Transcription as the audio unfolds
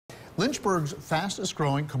Lynchburg's fastest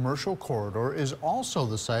growing commercial corridor is also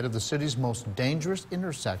the site of the city's most dangerous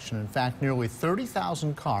intersection. In fact, nearly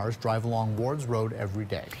 30,000 cars drive along Ward's Road every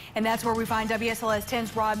day. And that's where we find WSLS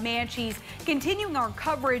 10's Rob Manchies continuing our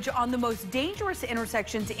coverage on the most dangerous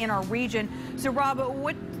intersections in our region. So Rob,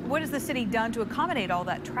 what has the city done to accommodate all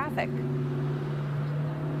that traffic?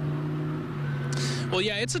 Well,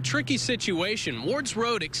 yeah, it's a tricky situation. Ward's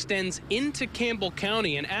Road extends into Campbell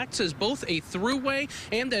County and acts as both a throughway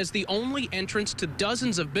and as the only entrance to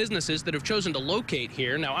dozens of businesses that have chosen to locate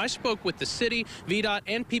here. Now, I spoke with the city, VDOT,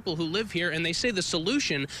 and people who live here, and they say the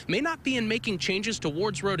solution may not be in making changes to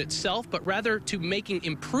Ward's Road itself, but rather to making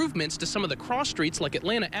improvements to some of the cross streets like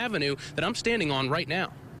Atlanta Avenue that I'm standing on right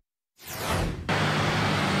now.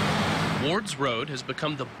 Ward's Road has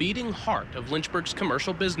become the beating heart of Lynchburg's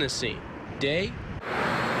commercial business scene. Day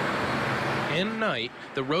and night,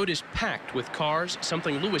 the road is packed with cars,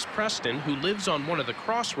 something Lewis Preston, who lives on one of the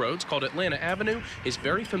crossroads called Atlanta Avenue, is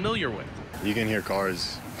very familiar with. You can hear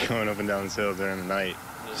cars going up and down the hill during the night,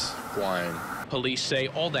 just flying. Police say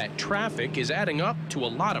all that traffic is adding up to a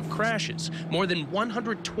lot of crashes, more than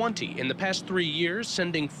 120 in the past 3 years,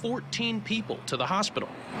 sending 14 people to the hospital.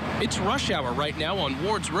 It's rush hour right now on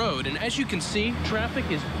Ward's Road, and as you can see, traffic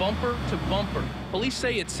is bumper to bumper. Police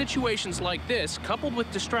say it's situations like this, coupled with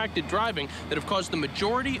distracted driving, that have caused the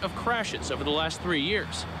majority of crashes over the last 3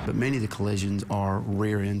 years. But many of the collisions are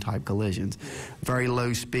rear-end type collisions. Very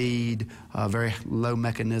low speed, very low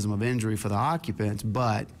mechanism of injury for the occupants,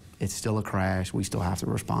 but it's still a crash. We still have to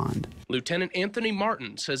respond. Lieutenant Anthony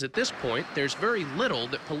Martin says at this point, there's very little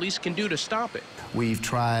that police can do to stop it. We've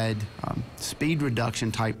tried speed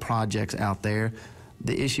reduction type projects out there.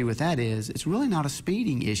 The issue with that is it's really not a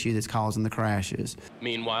speeding issue that's causing the crashes.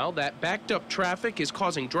 Meanwhile, that backed up traffic is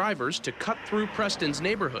causing drivers to cut through Preston's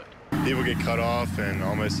neighborhood. People get cut off and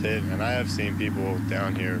almost hit, and I have seen people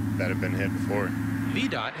down here that have been hit before.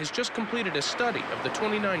 VDOT has just completed a study of the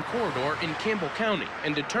 29 corridor in Campbell County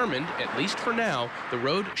and determined, at least for now, the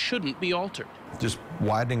road shouldn't be altered. Just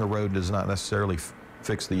widening a road does not necessarily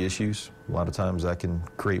fix the issues. A lot of times that can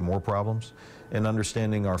create more problems. And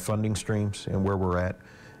understanding our funding streams and where we're at,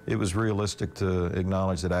 it was realistic to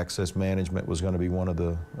acknowledge that access management was going to be one of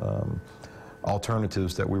the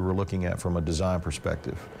alternatives that we were looking at from a design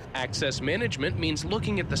perspective. Access management means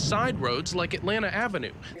looking at the side roads like Atlanta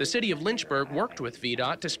Avenue. The city of Lynchburg worked with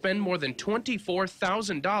VDOT to spend more than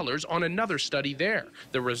 $24,000 on another study there.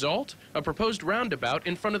 The result? A proposed roundabout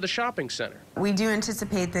in front of the shopping center. We do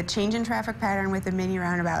anticipate the change in traffic pattern with the mini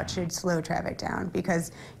roundabout should slow traffic down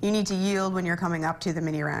because you need to yield when you're coming up to the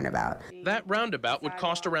mini roundabout. That roundabout would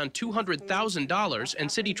cost around $200,000,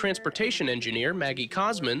 and city transportation engineer Maggie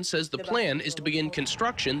Cosman says the plan is to begin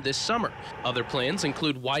construction this summer. Other plans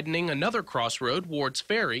include widening another crossroad, Ward's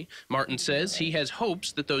Ferry. Martin says he has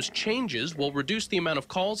hopes that those changes will reduce the amount of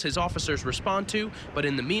calls his officers respond to, but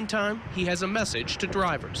in the meantime, he has a message to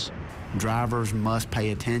drivers. Drivers must pay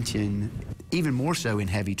attention, even more so in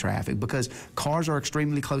heavy traffic, because cars are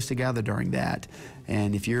extremely close together during that.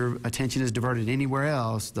 And if your attention is diverted anywhere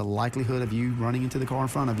else, the likelihood of you running into the car in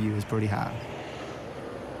front of you is pretty high.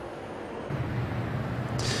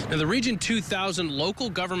 Now, the Region 2000 Local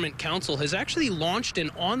Government Council has actually launched an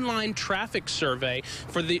online traffic survey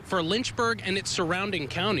for Lynchburg and its surrounding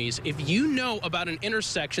counties. If you know about an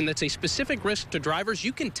intersection that's a specific risk to drivers,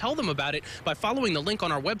 you can tell them about it by following the link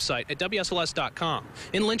on our website at WSLS.com.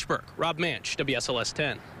 In Lynchburg, Rob Manch, WSLS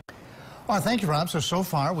 10. Well, thank you, Rob. So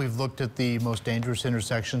far, we've looked at the most dangerous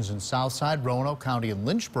intersections in Southside, Roanoke County, and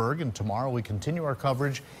Lynchburg, and tomorrow we continue our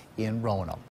coverage in Roanoke.